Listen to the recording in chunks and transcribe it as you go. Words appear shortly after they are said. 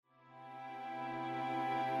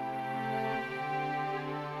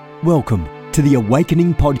Welcome to the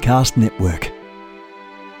Awakening Podcast Network.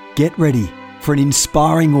 Get ready for an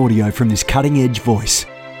inspiring audio from this cutting-edge voice.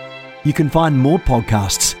 You can find more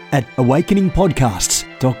podcasts at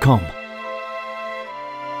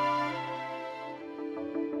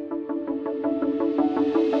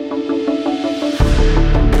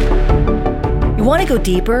You want to go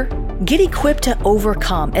deeper? Get equipped to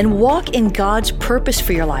overcome and walk in God's purpose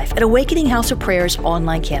for your life at Awakening House of Prayer's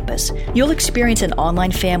online campus. You'll experience an online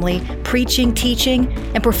family, preaching, teaching,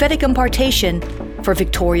 and prophetic impartation for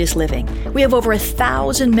victorious living. We have over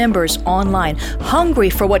 1,000 members online, hungry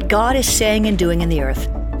for what God is saying and doing in the earth.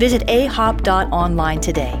 Visit ahop.online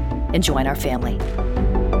today and join our family.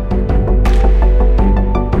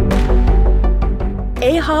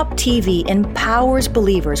 AHOP TV empowers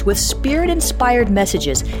believers with Spirit-inspired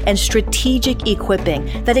messages and strategic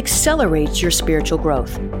equipping that accelerates your spiritual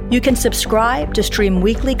growth. You can subscribe to stream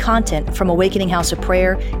weekly content from Awakening House of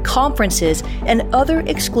Prayer, conferences, and other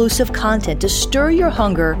exclusive content to stir your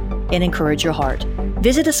hunger and encourage your heart.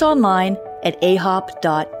 Visit us online at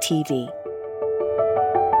ahop.tv.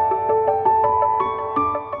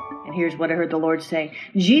 Here's what I heard the Lord say.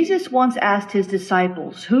 Jesus once asked his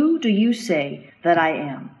disciples, "Who do you say that I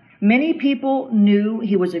am?" Many people knew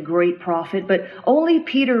he was a great prophet, but only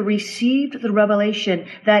Peter received the revelation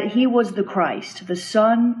that he was the Christ, the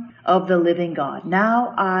Son of the living God.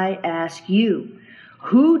 Now I ask you,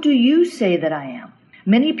 who do you say that I am?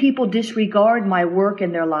 Many people disregard my work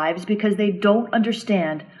in their lives because they don't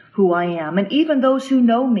understand who I am. And even those who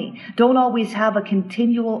know me don't always have a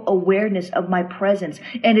continual awareness of my presence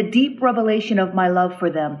and a deep revelation of my love for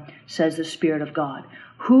them, says the Spirit of God.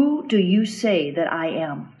 Who do you say that I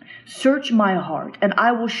am? Search my heart, and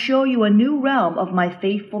I will show you a new realm of my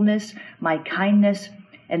faithfulness, my kindness,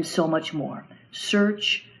 and so much more.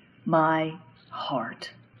 Search my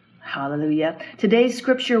heart. Hallelujah. Today's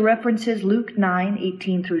scripture references Luke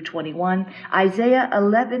 9:18 through 21, Isaiah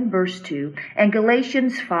 11 verse 2, and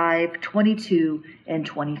Galatians 5:22 and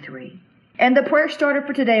 23. And the prayer starter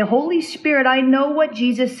for today, Holy Spirit, I know what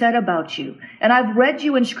Jesus said about you, and I've read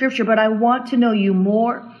you in scripture, but I want to know you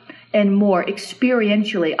more and more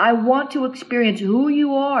experientially. I want to experience who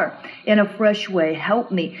you are in a fresh way.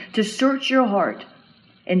 Help me to search your heart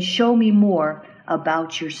and show me more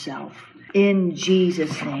about yourself. In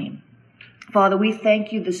Jesus' name. Father, we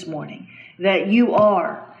thank you this morning that you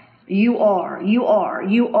are the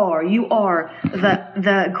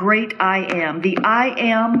great I am, the I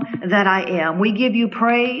am that I am. We give you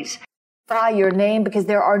praise by your name because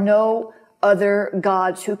there are no other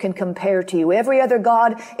gods who can compare to you. Every other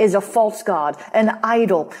god is a false god, an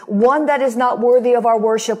idol, one that is not worthy of our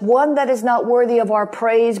worship, one that is not worthy of our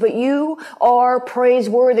praise, but you are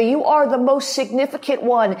praiseworthy. You are the most significant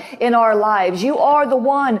one in our lives. You are the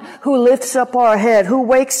one who lifts up our head, who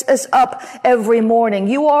wakes us up every morning.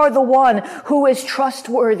 You are the one who is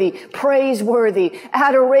trustworthy, praiseworthy,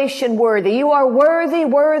 adoration worthy. You are worthy,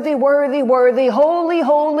 worthy, worthy, worthy, holy,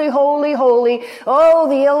 holy, holy, holy. Oh,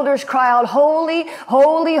 the elders cry out, holy,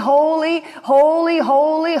 holy, holy, holy,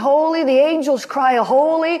 holy, holy. The angels cry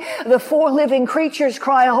holy. The four living creatures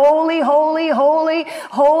cry holy, holy, holy,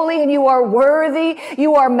 holy. And you are worthy.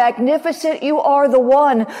 You are magnificent. You are the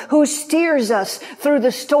one who steers us through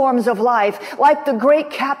the storms of life, like the great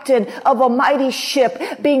captain of a mighty ship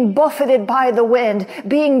being buffeted by the wind,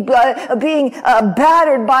 being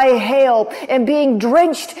battered by hail, and being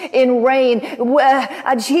drenched in rain.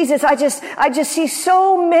 Jesus, I just see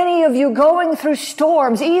so many of you going through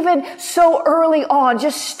storms, even so early on,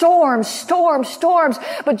 just storms.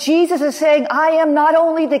 But Jesus is saying, I am not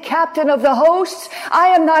only the captain of the hosts, I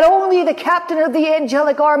am not only the captain of the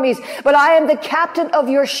angelic armies, but I am the captain of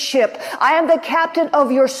your ship. I am the captain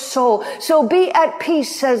of your soul. So be at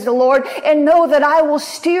peace, says the Lord, and know that I will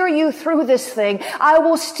steer you through this thing. I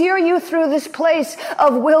will steer you through this place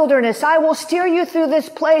of wilderness. I will steer you through this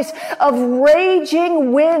place of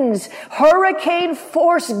raging winds, hurricane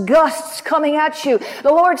force gusts coming at you.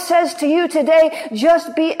 The Lord says to you today,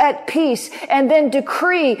 just be at peace and then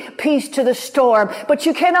decree peace to the storm. But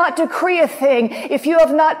you cannot decree a thing if you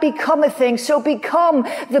have not become a thing. So become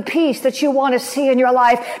the peace that you want to see in your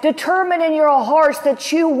life. Determine in your hearts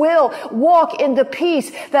that you will walk in the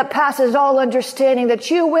peace that passes all understanding,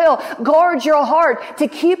 that you will guard your heart to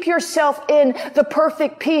keep yourself in the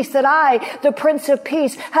perfect peace that I, the Prince of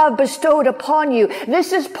Peace, have bestowed upon you.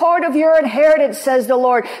 This is part of your inheritance, says the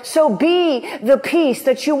Lord. So be the peace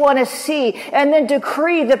that you want to see, and then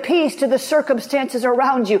decree the peace to the circumstances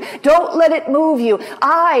around you. Don't let it move you.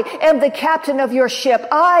 I am the captain of your ship.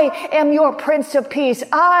 I am your Prince of Peace.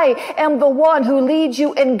 I am the one who leads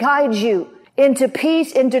you and guides you into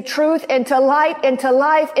peace, into truth, into light, into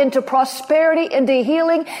life, into prosperity, into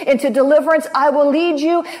healing, into deliverance. I will lead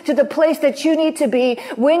you to the place that you need to be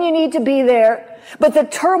when you need to be there. But the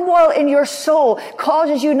turmoil in your soul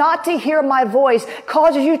causes you not to hear my voice,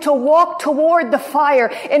 causes you to walk toward the fire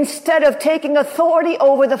instead of taking authority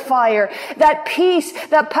over the fire. That peace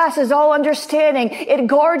that passes all understanding, it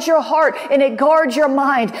guards your heart and it guards your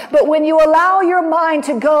mind. But when you allow your mind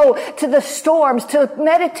to go to the storms, to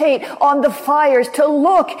meditate on the fires, to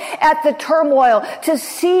look at the turmoil, to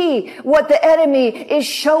see what the enemy is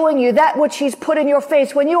showing you, that which he's put in your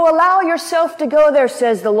face, when you allow yourself to go there,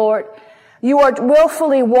 says the Lord, you are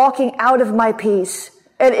willfully walking out of my peace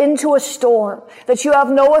and into a storm that you have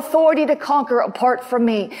no authority to conquer apart from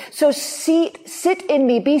me. So sit in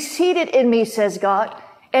me, be seated in me, says God,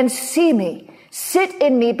 and see me. Sit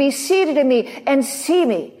in me, be seated in me, and see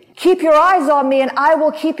me. Keep your eyes on me, and I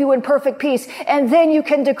will keep you in perfect peace. And then you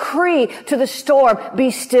can decree to the storm, be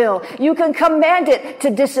still. You can command it to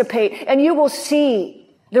dissipate, and you will see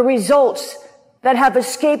the results that have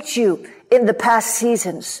escaped you in the past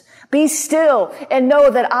seasons. Be still and know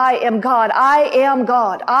that I am God. I am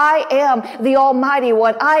God. I am the Almighty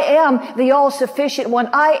One. I am the all-sufficient one.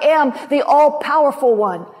 I am the all-powerful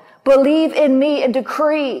one. Believe in me and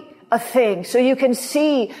decree a thing so you can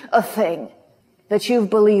see a thing that you've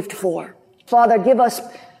believed for. Father, give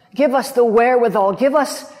us the wherewithal. Give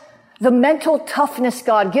us the mental toughness,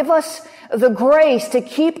 God. Give us the grace to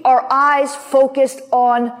keep our eyes focused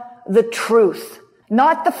on the truth.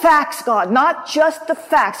 Not the facts, God. Not just the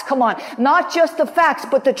facts. Come on. Not just the facts,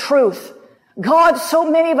 but the truth. God, so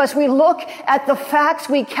many of us, we look at the facts,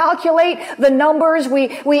 we calculate the numbers,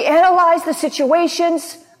 we analyze the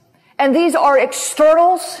situations, and these are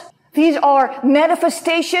externals. These are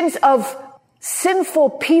manifestations of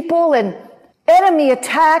sinful people and enemy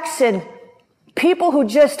attacks and people who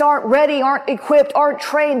just aren't ready, aren't equipped, aren't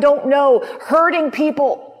trained, don't know, hurting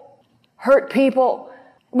people, hurt people.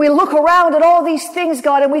 We look around at all these things,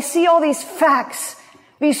 God, and we see all these facts,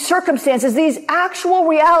 these circumstances, these actual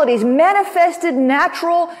realities, manifested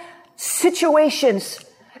natural situations.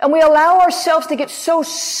 And we allow ourselves to get so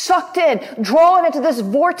sucked in, drawn into this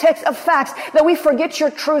vortex of facts that we forget your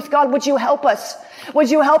truth. God, would you help us? Would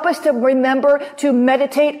you help us to remember to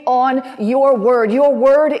meditate on your word? Your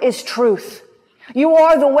word is truth. You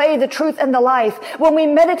are the way, the truth, and the life. When we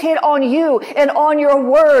meditate on you and on your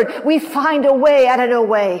word, we find a way out of no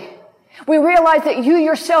way. We realize that you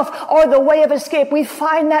yourself are the way of escape. We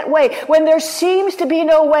find that way. When there seems to be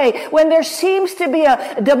no way, when there seems to be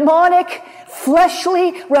a demonic,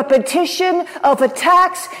 fleshly repetition of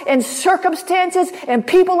attacks and circumstances and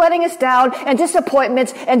people letting us down and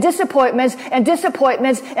disappointments and disappointments and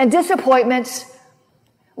disappointments and disappointments,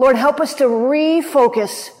 Lord, help us to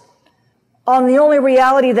refocus on the only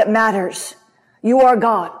reality that matters. You are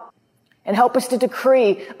God. And help us to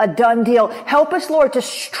decree a done deal. Help us, Lord, to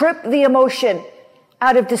strip the emotion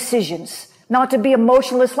out of decisions. Not to be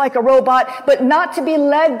emotionless like a robot, but not to be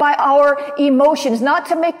led by our emotions. Not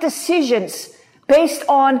to make decisions based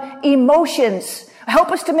on emotions.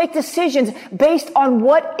 Help us to make decisions based on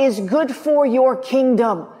what is good for your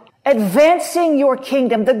kingdom. Advancing your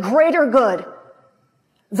kingdom, the greater good.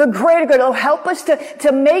 The greater good. Oh, help us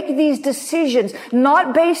to make these decisions,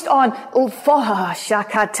 not based on,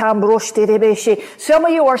 some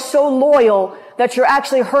of you are so loyal that you're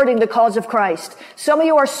actually hurting the cause of Christ. Some of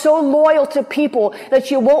you are so loyal to people that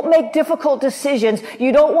you won't make difficult decisions.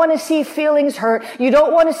 You don't want to see feelings hurt. You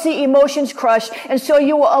don't want to see emotions crushed. And so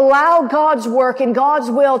you will allow God's work and God's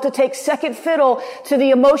will to take second fiddle to the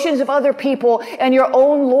emotions of other people and your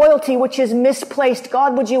own loyalty, which is misplaced.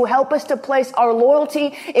 God, would you help us to place our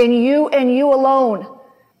loyalty in you and you alone?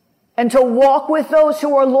 And to walk with those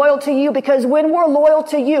who are loyal to you, because when we're loyal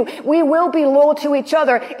to you, we will be loyal to each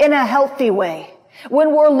other in a healthy way.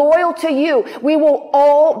 When we're loyal to you, we will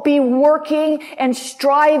all be working and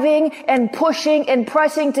striving and pushing and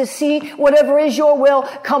pressing to see whatever is your will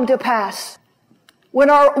come to pass. When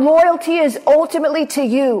our loyalty is ultimately to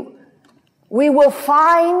you, we will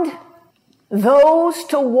find those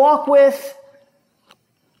to walk with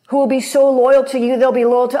who will be so loyal to you, they'll be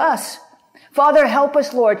loyal to us. Father, help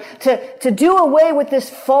us, Lord, to do away with this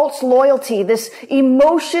false loyalty, this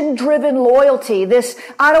emotion-driven loyalty, this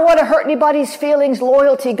I don't want to hurt anybody's feelings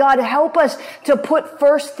loyalty. God, help us to put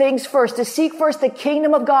first things first, to seek first the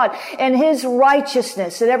kingdom of God and his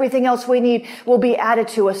righteousness, and everything else we need will be added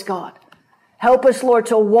to us, God. Help us, Lord,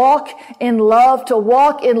 to walk in love, to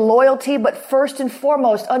walk in loyalty, but first and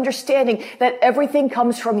foremost, understanding that everything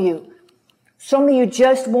comes from you. Some of you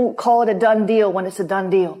just won't call it a done deal when it's a done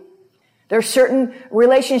deal. There's certain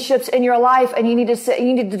relationships in your life and you need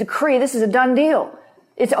to decree this is a done deal.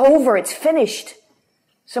 It's over. It's finished.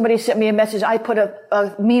 Somebody sent me a message. I put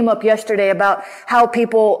a meme up yesterday about how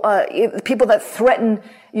people that threaten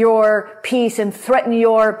your peace and threaten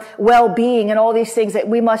your well-being and all these things, that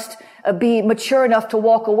we must be mature enough to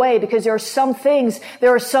walk away, because there are some things,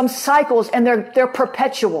 there are some cycles, and they're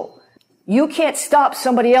perpetual. You can't stop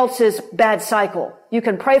somebody else's bad cycle. You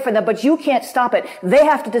can pray for them, but you can't stop it. They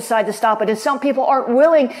have to decide to stop it. And some people aren't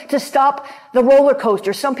willing to stop the roller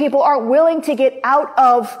coaster. Some people aren't willing to get out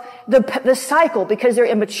of the cycle because they're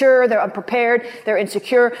immature, they're unprepared, they're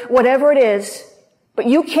insecure, whatever it is. But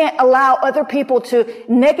you can't allow other people to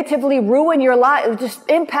negatively ruin your life, just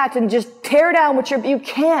impact and just tear down you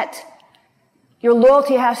can't. Your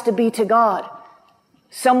loyalty has to be to God.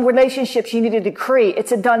 Some relationships you need to decree.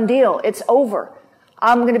 It's a done deal. It's over.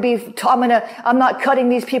 I'm not cutting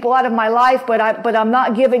these people out of my life, but I'm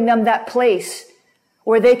not giving them that place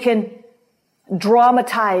where they can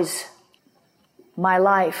dramatize my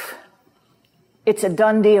life. It's a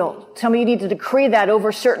done deal. Some of you need to decree that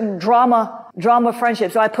over certain drama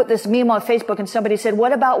friendships. So I put this meme on Facebook and somebody said,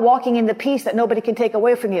 what about walking in the peace that nobody can take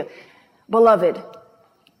away from you? Beloved,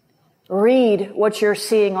 read what you're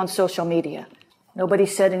seeing on social media. Nobody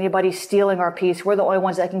said anybody's stealing our peace. We're the only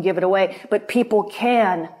ones that can give it away. But people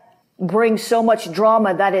can bring so much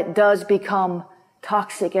drama that it does become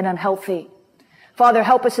toxic and unhealthy. Father,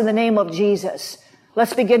 help us in the name of Jesus.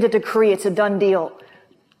 Let's begin to decree it's a done deal.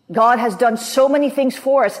 God has done so many things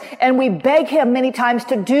for us, and we beg him many times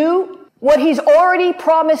to do what he's already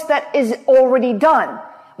promised that is already done.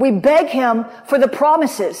 We beg him for the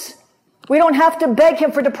promises. We don't have to beg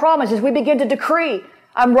him for the promises. We begin to decree.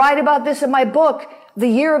 I'm right about this in my book, The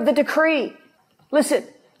Year of the Decree. Listen,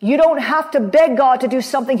 you don't have to beg God to do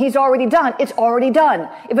something he's already done. It's already done.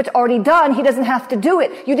 If it's already done, he doesn't have to do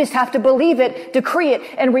it. You just have to believe it, decree it,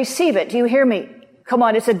 and receive it. Do you hear me? Come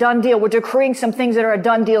on, it's a done deal. We're decreeing some things that are a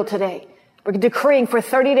done deal today. We're decreeing for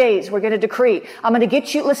 30 days. We're going to decree. I'm going to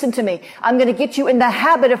get you, listen to me. I'm going to get you in the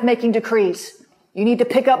habit of making decrees. You need to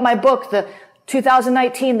pick up my book, the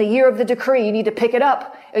 2019, The Year of the Decree. You need to pick it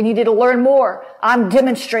up and you need to learn more. I'm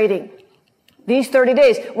demonstrating. These 30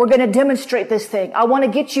 days, we're going to demonstrate this thing. I want to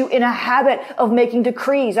get you in a habit of making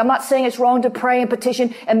decrees. I'm not saying it's wrong to pray and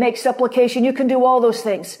petition and make supplication. You can do all those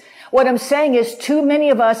things. What I'm saying is too many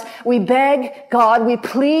of us, we beg God, we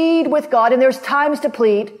plead with God, and there's times to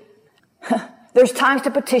plead. There's times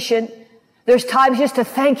to petition. There's times just to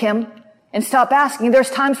thank him and stop asking.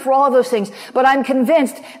 There's times for all those things. But I'm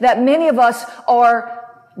convinced that many of us are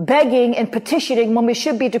begging and petitioning when we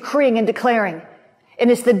should be decreeing and declaring. And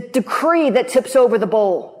it's the decree that tips over the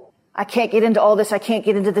bowl. I can't get into all this. I can't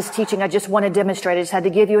get into this teaching. I just want to demonstrate. I just had to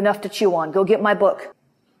give you enough to chew on. Go get my book.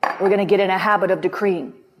 We're going to get in a habit of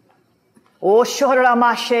decreeing. Oh, are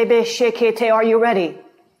you ready?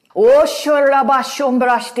 Oh,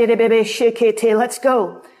 let's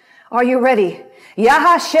go. Are you ready?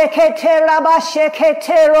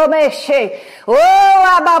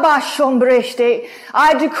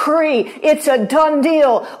 I decree it's a done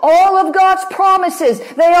deal. All of God's promises,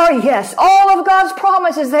 they are yes. All of God's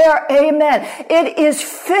promises, they are amen. It is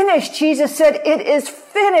finished. Jesus said it is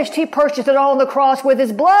finished. He purchased it all on the cross with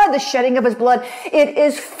his blood, the shedding of his blood. It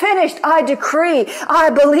is finished. I decree, I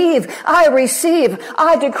believe, I receive,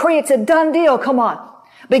 I decree it's a done deal. Come on.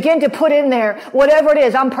 Begin to put in there whatever it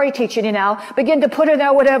is. I'm pre-teaching you now. Begin to put in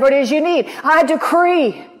there whatever it is you need. I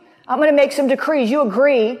decree. I'm going to make some decrees. You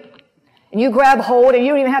agree. And you grab hold and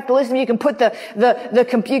you don't even have to listen to me. You can put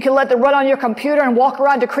you can let it run on your computer and walk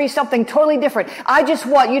around, decree something totally different. I just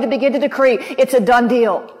want you to begin to decree. It's a done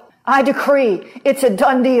deal. I decree. It's a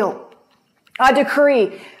done deal. I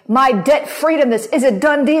decree my debt freedom. This is a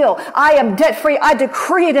done deal. I am debt free. I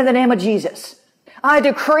decree it in the name of Jesus. I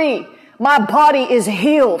decree. My body is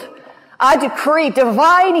healed. I decree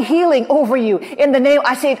divine healing over you in the name.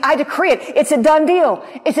 I decree it. It's a done deal.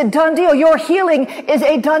 It's a done deal. Your healing is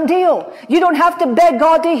a done deal. You don't have to beg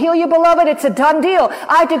God to heal you, beloved. It's a done deal.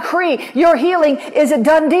 I decree your healing is a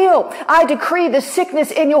done deal. I decree the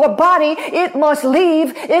sickness in your body, it must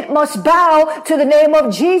leave. It must bow to the name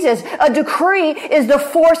of Jesus. A decree is the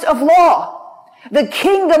force of law. The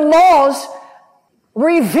kingdom laws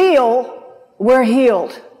reveal we're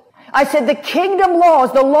healed. I said the kingdom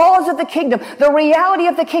laws, the laws of the kingdom, the reality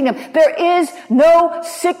of the kingdom. There is no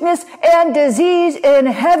sickness and disease in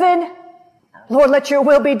heaven. Lord, let your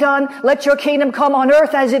will be done. Let your kingdom come on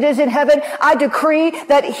earth as it is in heaven. I decree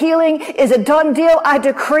that healing is a done deal. I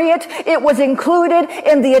decree it. It was included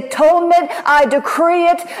in the atonement. I decree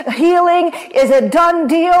it. Healing is a done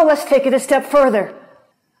deal. Let's take it a step further.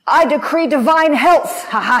 I decree divine health.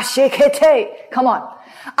 Come on.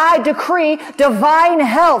 I decree divine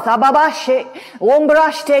health. I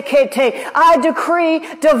decree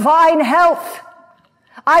divine health.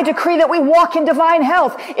 I decree that we walk in divine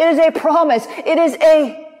health. It is a promise. It is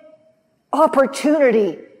a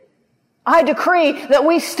opportunity. I decree that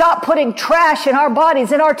we stop putting trash in our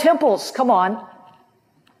bodies, in our temples. Come on.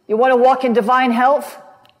 You want to walk in divine health?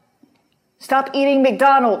 Stop eating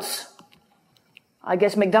McDonald's. I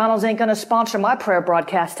guess McDonald's ain't going to sponsor my prayer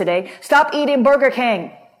broadcast today. Stop eating Burger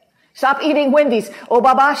King. Stop eating Wendy's.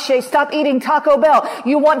 Obabashe. Stop eating Taco Bell.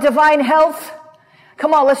 You want divine health?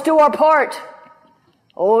 Come on, let's do our part.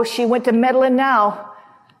 Oh, she went to meddling now.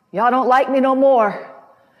 Y'all don't like me no more.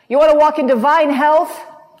 You want to walk in divine health?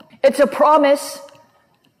 It's a promise.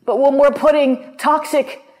 But when we're putting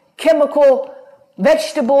toxic, chemical,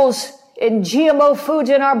 vegetables, and GMO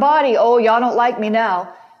foods in our body, oh, y'all don't like me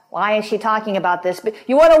now. Why is she talking about this? But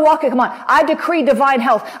you want to walk it? Come on. I decree divine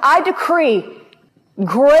health. I decree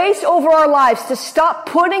grace over our lives to stop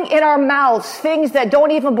putting in our mouths things that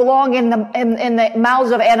don't even belong in the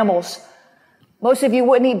mouths of animals. Most of you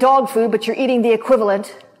wouldn't eat dog food, but you're eating the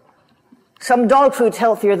equivalent. Some dog food's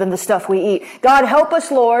healthier than the stuff we eat. God, help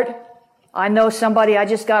us, Lord. I know somebody, I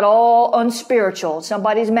just got all unspiritual.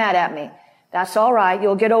 Somebody's mad at me. That's all right.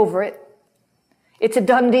 You'll get over it. It's a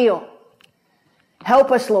done deal.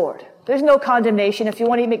 Help us, Lord. There's no condemnation. If you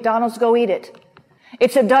want to eat McDonald's, go eat it.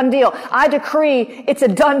 It's a done deal. I decree it's a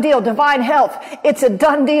done deal. Divine health. It's a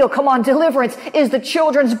done deal. Come on. Deliverance is the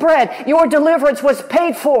children's bread. Your deliverance was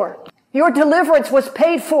paid for. Your deliverance was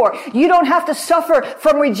paid for. You don't have to suffer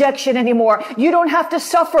from rejection anymore. You don't have to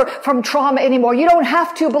suffer from trauma anymore. You don't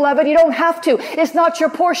have to, beloved. You don't have to. It's not your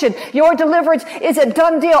portion. Your deliverance is a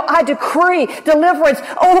done deal. I decree deliverance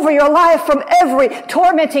over your life from every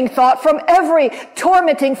tormenting thought, from every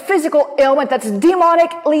tormenting physical ailment that's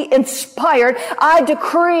demonically inspired. I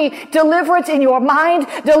decree deliverance in your mind,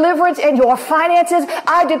 deliverance in your finances.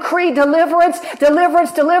 I decree deliverance,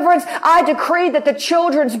 deliverance, deliverance. I decree that the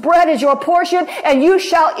children's bread is your portion and you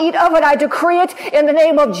shall eat of it. I decree it in the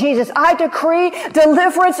name of Jesus. I decree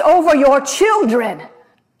deliverance over your children.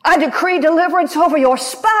 I decree deliverance over your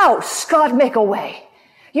spouse. God, make a way.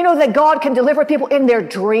 You know that God can deliver people in their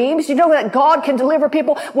dreams. You know that God can deliver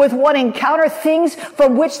people with one encounter, things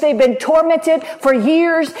from which they've been tormented for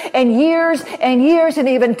years and years and years and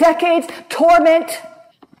even decades. Torment.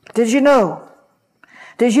 Did you know?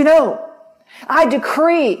 Did you know? I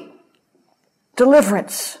decree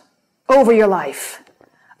deliverance over your life,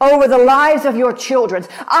 over the lives of your children.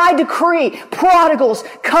 I decree prodigals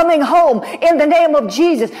coming home in the name of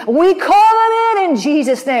Jesus. We call them in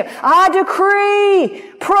Jesus' name. I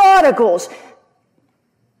decree prodigals.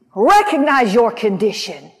 Recognize your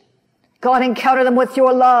condition. God, encounter them with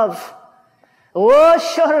your love.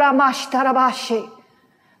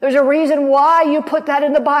 There's a reason why you put that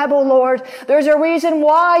in the Bible, Lord. There's a reason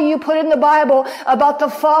why you put in the Bible about the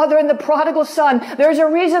father and the prodigal son. There's a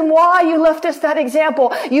reason why you left us that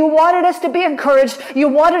example. You wanted us to be encouraged. You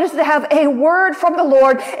wanted us to have a word from the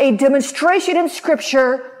Lord, a demonstration in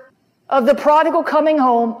Scripture of the prodigal coming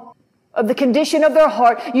home, of the condition of their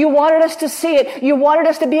heart. You wanted us to see it. You wanted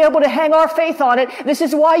us to be able to hang our faith on it. This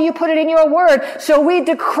is why you put it in your word. So we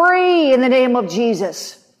decree in the name of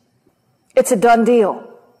Jesus. It's a done deal.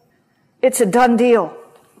 It's a done deal.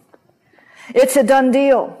 It's a done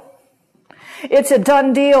deal. It's a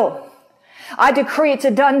done deal. I decree it's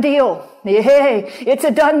a done deal. Yay. It's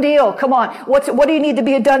a done deal. Come on. What do you need to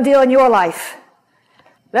be a done deal in your life?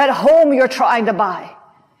 That home you're trying to buy,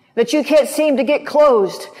 that you can't seem to get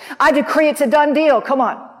closed. I decree it's a done deal. Come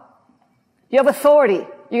on. You have authority.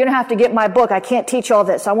 You're going to have to get my book. I can't teach all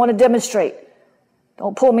this. I want to demonstrate.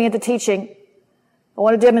 Don't pull me into teaching. I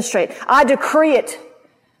want to demonstrate. I decree it.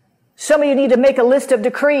 Some of you need to make a list of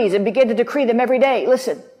decrees and begin to decree them every day.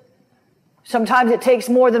 Listen, sometimes it takes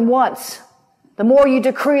more than once. The more you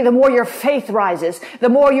decree, the more your faith rises. The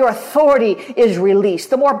more your authority is released.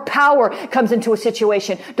 The more power comes into a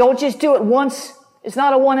situation. Don't just do it once. It's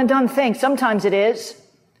not a one and done thing. Sometimes it is.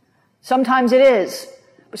 Sometimes it is.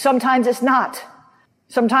 But sometimes it's not.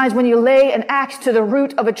 Sometimes when you lay an axe to the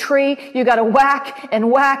root of a tree, you got to whack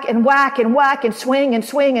and whack and whack and whack and swing and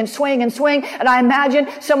swing and swing and swing. And I imagine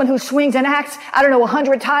someone who swings an axe, I don't know,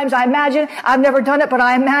 100 times. I imagine, I've never done it, but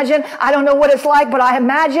I imagine, I don't know what it's like, but I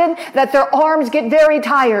imagine that their arms get very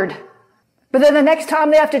tired. But then the next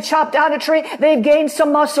time they have to chop down a tree, they've gained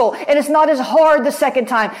some muscle, and it's not as hard the second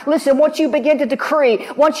time. Listen, once you begin to decree,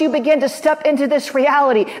 once you begin to step into this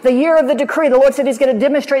reality, the year of the decree, the Lord said He's going to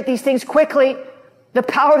demonstrate these things quickly. The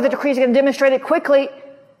power of the decree is going to demonstrate it quickly.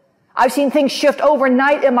 I've seen things shift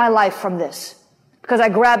overnight in my life from this. because I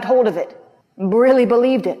grabbed hold of it, really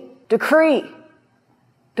believed it. Decree.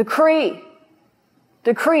 Decree.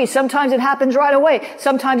 Decree. Sometimes it happens right away.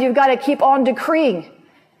 Sometimes you've got to keep on decreeing.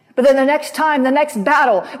 But then the next time, the next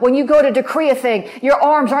battle, when you go to decree a thing, your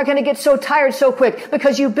arms aren't going to get so tired so quick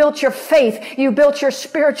because you built your faith. You built your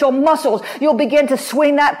spiritual muscles. You'll begin to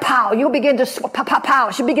swing that pow. You'll begin to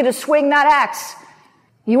You'll begin to swing that axe.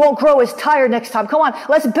 You won't grow as tired next time. Come on.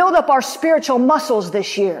 Let's build up our spiritual muscles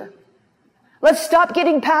this year. Let's stop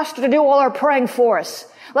getting pastor to do all our praying for us.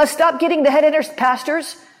 Let's stop getting the head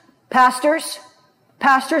pastors.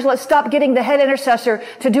 Let's stop getting the head intercessor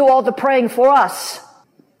to do all the praying for us.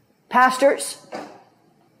 Pastors,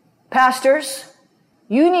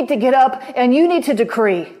 you need to get up and you need to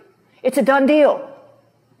decree. It's a done deal.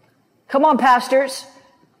 Come on, pastors.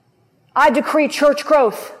 I decree church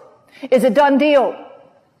growth is a done deal.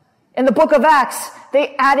 In the book of Acts,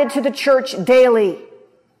 they added to the church daily.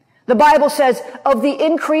 The Bible says, of the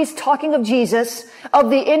increase, talking of Jesus, of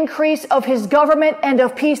the increase of his government and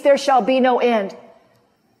of peace there shall be no end.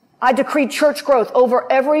 I decree church growth over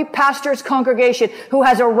every pastor's congregation who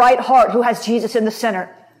has a right heart, who has Jesus in the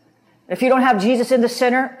center. If you don't have Jesus in the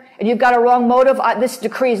center and you've got a wrong motive, this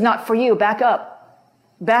decree is not for you. Back up.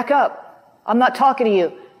 Back up. I'm not talking to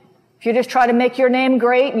you. If you're just trying to make your name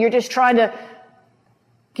great and you're just trying to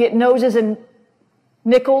get noses and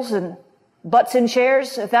nickels and butts in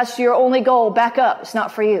chairs, if that's your only goal, back up. It's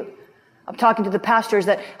not for you. I'm talking to the pastors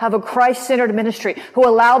that have a Christ-centered ministry who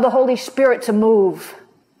allow the Holy Spirit to move.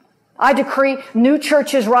 I decree new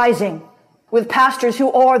churches rising with pastors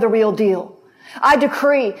who are the real deal. I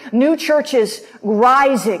decree new churches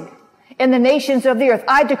rising in the nations of the earth.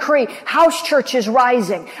 I decree house churches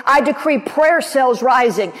rising. I decree prayer cells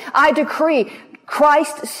rising. I decree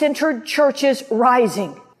Christ-centered churches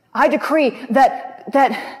rising. I decree that,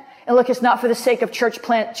 and look, it's not for the sake of church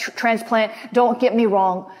transplant. Don't get me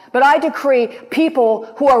wrong. But I decree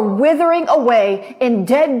people who are withering away in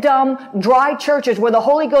dead, dumb, dry churches where the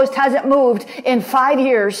Holy Ghost hasn't moved in 5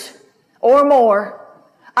 years or more.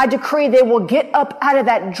 I decree they will get up out of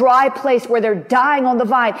that dry place where they're dying on the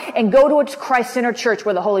vine and go to a Christ-centered church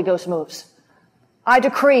where the Holy Ghost moves. I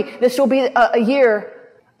decree this will be a year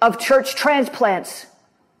of church transplants,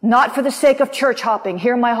 not for the sake of church hopping.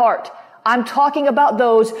 Hear my heart. I'm talking about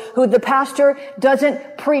those who the pastor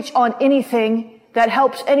doesn't preach on anything that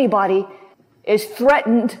helps anybody, is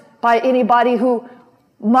threatened by anybody who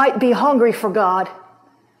might be hungry for God.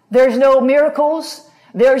 There's no miracles.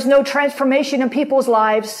 There's no transformation in people's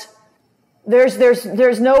lives. There's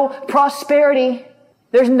no prosperity.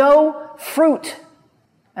 There's no fruit.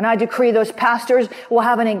 And I decree those pastors will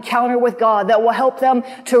have an encounter with God that will help them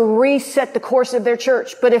to reset the course of their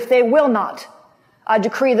church. But if they will not, I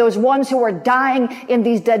decree those ones who are dying in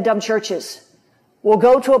these dead, dumb churches will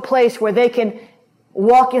go to a place where they can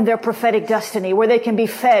walk in their prophetic destiny, where they can be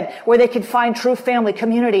fed, where they can find true family,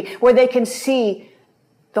 community, where they can see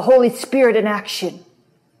the Holy Spirit in action.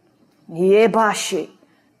 Yebashi.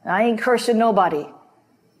 I ain't cursing nobody.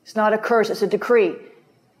 It's not a curse, it's a decree.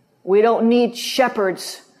 We don't need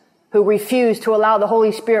shepherds who refuse to allow the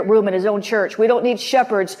Holy Spirit room in his own church. We don't need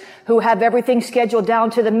shepherds who have everything scheduled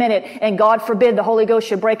down to the minute, and God forbid the Holy Ghost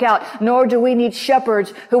should break out. Nor do we need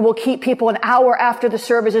shepherds who will keep people an hour after the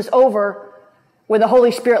service is over where the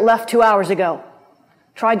Holy Spirit left 2 hours ago,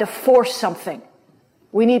 trying to force something.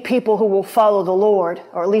 We need people who will follow the Lord,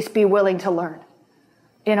 or at least be willing to learn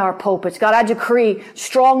in our pulpits. God, I decree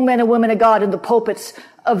strong men and women of God in the pulpits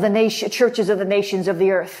of the nation, churches of the nations of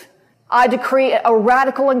the earth. I decree a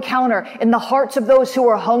radical encounter in the hearts of those who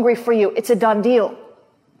are hungry for you. It's a done deal.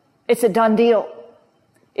 It's a done deal.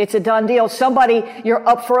 It's a done deal. Somebody, you're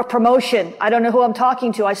up for a promotion. I don't know who I'm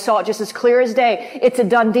talking to. I saw it just as clear as day. It's a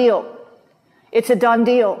done deal. It's a done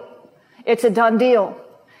deal. It's a done deal.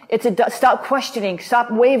 Stop questioning.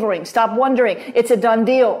 Stop wavering. Stop wondering. It's a done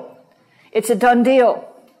deal. It's a done deal.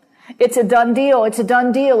 It's a done deal. It's a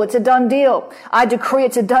done deal. It's a done deal. I decree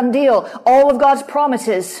it's a done deal. All of God's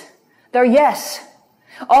promises, they're yes.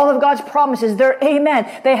 All of God's promises, they're amen.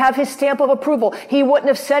 They have his stamp of approval. He wouldn't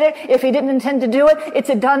have said it if he didn't intend to do it. It's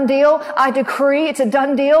a done deal. I decree it's a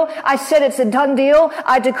done deal. I said it's a done deal.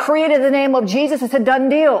 I decree it in the name of Jesus. It's a done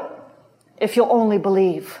deal. If you'll only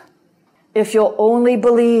believe. If you'll only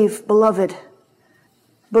believe, beloved.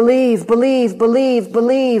 Believe, believe, believe,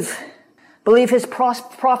 believe. Believe his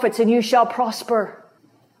prophets and you shall prosper.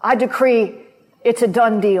 I decree it's a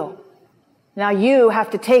done deal. Now you have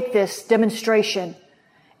to take this demonstration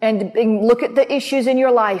and look at the issues in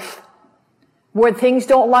your life where things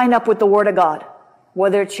don't line up with the Word of God.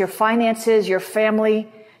 Whether it's your finances, your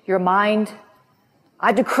family, your mind.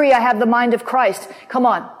 I decree I have the mind of Christ. Come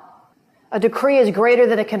on. A decree is greater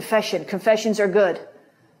than a confession. Confessions are good.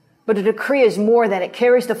 But a decree is more than it.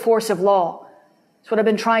 Carries the force of law. That's what I've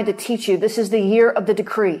been trying to teach you. This is the year of the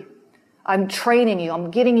decree. I'm training you.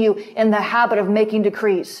 I'm getting you in the habit of making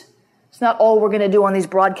decrees. It's not all we're going to do on these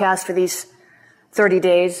broadcasts for these 30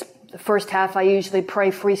 days. The first half I usually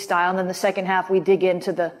pray freestyle, and then the second half we dig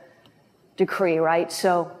into the decree, right?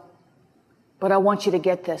 So, but I want you to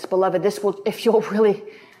get this. Beloved, this will, if you'll really,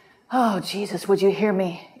 oh Jesus, would you hear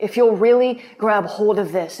me? If you'll really grab hold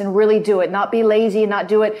of this and really do it, not be lazy and not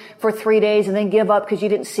do it for 3 days and then give up because you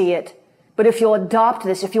didn't see it. But if you'll adopt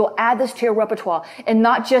this, if you'll add this to your repertoire, and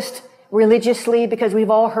not just religiously, because we've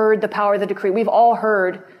all heard the power of the decree. We've all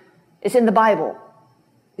heard it's in the Bible.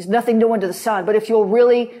 There's nothing new under the sun. But if you'll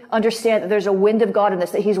really understand that there's a wind of God in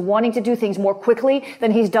this, that he's wanting to do things more quickly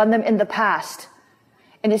than he's done them in the past.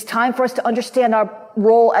 And it's time for us to understand our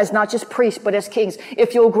role as not just priests, but as kings.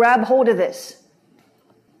 If you'll grab hold of this,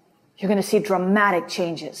 you're going to see dramatic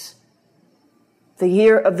changes. The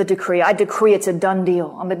year of the decree. I decree it's a done deal.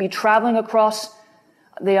 I'm going to be traveling across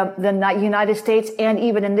the United States and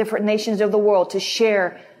even in different nations of the world to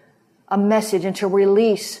share a message and to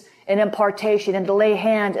release an impartation and to lay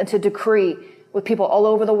hand and to decree with people all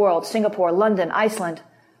over the world. Singapore, London, Iceland,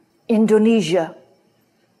 Indonesia,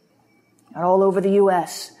 and all over the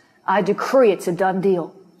U.S. I decree it's a done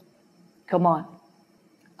deal. Come on.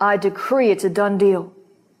 I decree it's a done deal.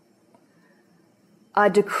 I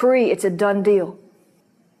decree it's a done deal.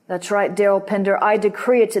 That's right, Daryl Pender. I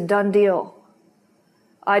decree it's a done deal.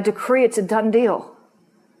 I decree it's a done deal.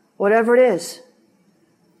 Whatever it is,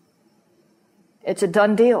 it's a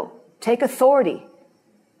done deal. Take authority.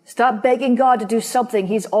 Stop begging God to do something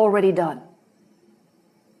he's already done.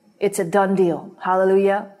 It's a done deal.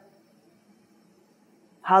 Hallelujah.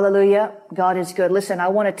 Hallelujah. God is good. Listen, I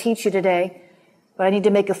want to teach you today, but I need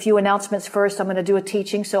to make a few announcements first. I'm going to do a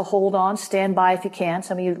teaching, so hold on. Stand by if you can.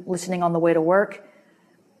 Some of you listening on the way to work.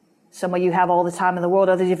 Some of you have all the time in the world.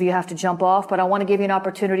 Others of you have to jump off. But I want to give you an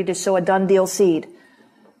opportunity to sow a done deal seed.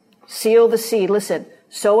 Seal the seed. Listen,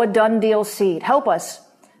 sow a done deal seed. Help us.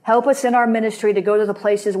 Help us in our ministry to go to the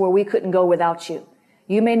places where we couldn't go without you.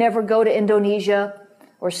 You may never go to Indonesia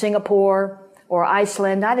or Singapore or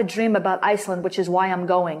Iceland. I had a dream about Iceland, which is why I'm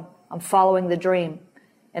going. I'm following the dream.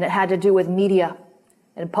 And it had to do with media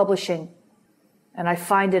and publishing. And I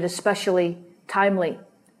find it especially timely.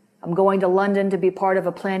 I'm going to London to be part of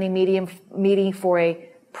a planning meeting for a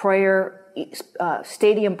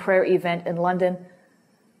stadium prayer event in London.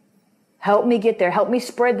 Help me get there. Help me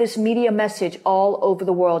spread this media message all over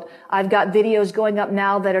the world. I've got videos going up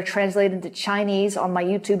now that are translated into Chinese on my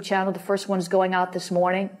YouTube channel. The first one's going out this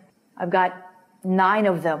morning. I've got 9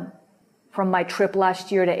 of them from my trip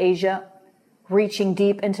last year to Asia, reaching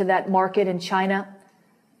deep into that market in China.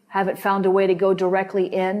 Haven't found a way to go directly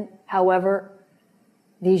in. However,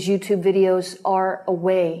 these YouTube videos are a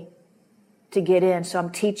way to get in, so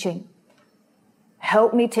I'm teaching.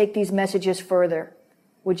 Help me take these messages further.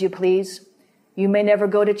 Would you please? You may never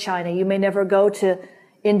go to China. You may never go to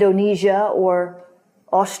Indonesia or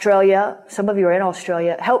Australia. Some of you are in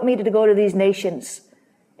Australia. Help me to go to these nations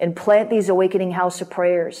and plant these awakening house of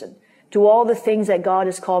prayers and do all the things that God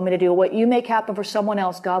has called me to do. What you make happen for someone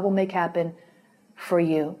else, God will make happen for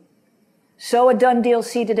you. Sow a done deal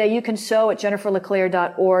seed today. You can sow at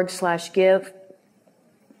jenniferleclaire.org/give.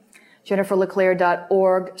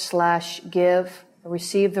 jenniferleclaire.org/give.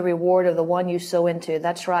 Receive the reward of the one you sow into.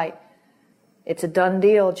 That's right. It's a done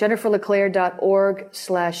deal.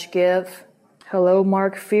 jenniferleclaire.org/give. Hello,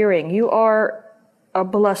 Mark Fearing. You are a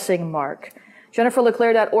blessing, Mark.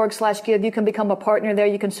 jenniferleclaire.org/give. You can become a partner there.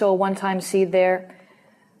 You can sow a one-time seed there.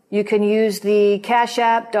 You can use the Cash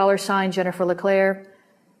App, $ Jennifer LeClaire.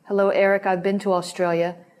 Hello, Eric. I've been to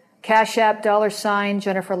Australia. Cash App, $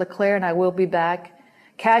 Jennifer LeClaire, and I will be back.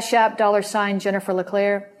 Cash App, $ Jennifer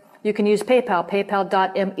LeClaire. You can use PayPal,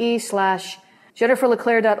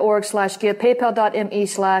 paypal.me/jenniferleclaire.org/give,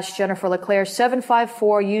 paypal.me/Jennifer LeClaire.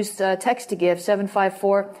 754, use text to give,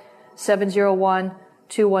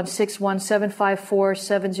 754-701-2161,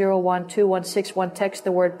 754-701-2161. Text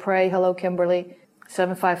the word pray. Hello, Kimberly.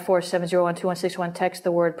 754-701-2161. Text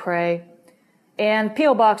the word pray. And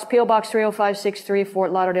P.O. Box 30563,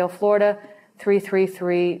 Fort Lauderdale, Florida,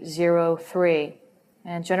 33303.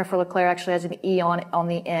 And Jennifer LeClaire actually has an E on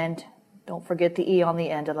the end. Don't forget the E on the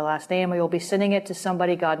end of the last name, or you'll be sending it to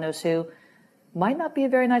somebody, God knows who, might not be a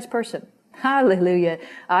very nice person. Hallelujah.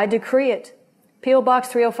 I decree it. P.O. Box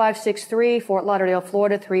 30563, Fort Lauderdale,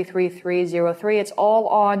 Florida, 33303. It's all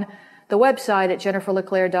on the website at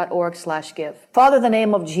jenniferleclaire.org/give. Father, in the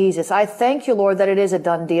name of Jesus, I thank you, Lord, that it is a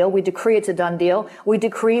done deal. We decree it's a done deal. We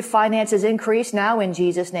decree finances increase now in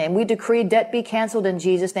Jesus' name. We decree debt be canceled in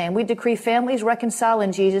Jesus' name. We decree families reconcile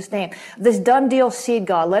in Jesus' name. This done deal seed,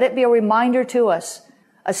 God, let it be a reminder to us,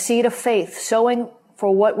 a seed of faith, sowing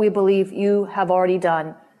for what we believe you have already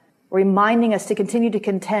done, reminding us to continue to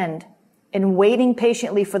contend and waiting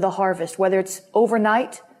patiently for the harvest, whether it's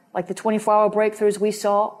overnight, like the 24-hour breakthroughs we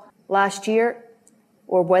saw last year,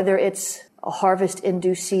 or whether it's a harvest in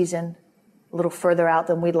due season, a little further out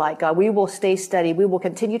than we'd like. God, we will stay steady. We will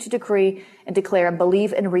continue to decree and declare and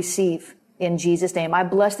believe and receive in Jesus' name. I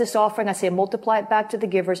bless this offering. I say multiply it back to the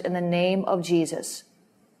givers in the name of Jesus.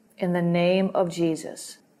 In the name of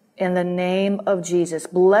Jesus. In the name of Jesus.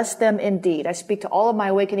 Bless them indeed. I speak to all of my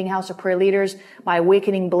Awakening House of Prayer leaders, my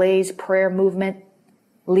Awakening Blaze prayer movement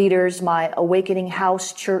leaders, my Awakening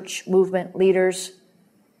House church movement leaders,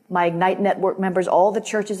 my Ignite Network members, all the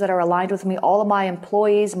churches that are aligned with me, all of my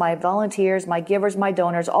employees, my volunteers, my givers, my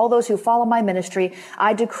donors, all those who follow my ministry.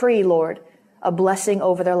 I decree, Lord, a blessing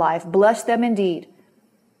over their life. Bless them indeed.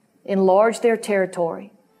 Enlarge their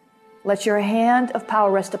territory. Let your hand of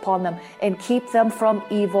power rest upon them and keep them from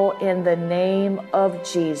evil in the name of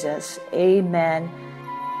Jesus. Amen.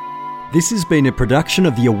 This has been a production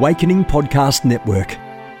of the Awakening Podcast Network.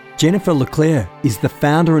 Jennifer LeClaire is the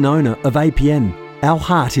founder and owner of APN. Our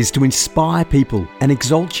heart is to inspire people and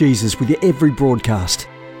exalt Jesus with every broadcast.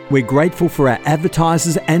 We're grateful for our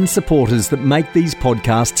advertisers and supporters that make these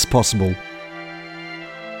podcasts possible.